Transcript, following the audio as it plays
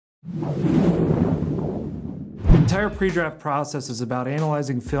The entire pre-draft process is about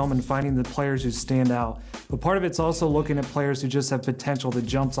analyzing film and finding the players who stand out, but part of it's also looking at players who just have potential that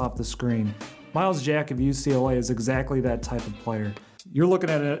jumps off the screen. Myles Jack of UCLA is exactly that type of player. You're looking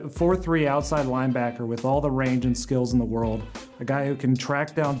at a 4'3" outside linebacker with all the range and skills in the world, a guy who can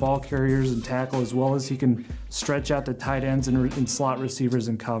track down ball carriers and tackle as well as he can stretch out to tight ends and slot receivers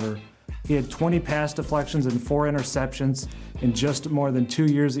and cover. He had 20 pass deflections and 4 interceptions in just more than 2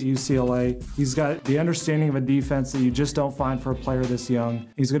 years at UCLA. He's got the understanding of a defense that you just don't find for a player this young.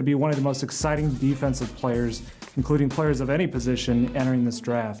 He's going to be one of the most exciting defensive players, including players of any position entering this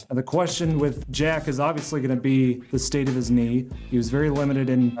draft. Now, the question with Jack is obviously going to be the state of his knee. He was very limited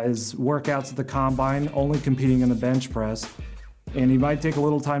in his workouts at the combine, only competing in the bench press, and he might take a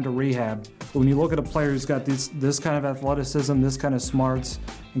little time to rehab. But when you look at a player who's got this kind of athleticism, this kind of smarts,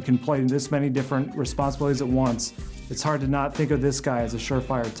 and can play this many different responsibilities at once, it's hard to not think of this guy as a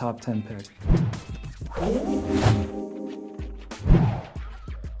surefire top 10 pick.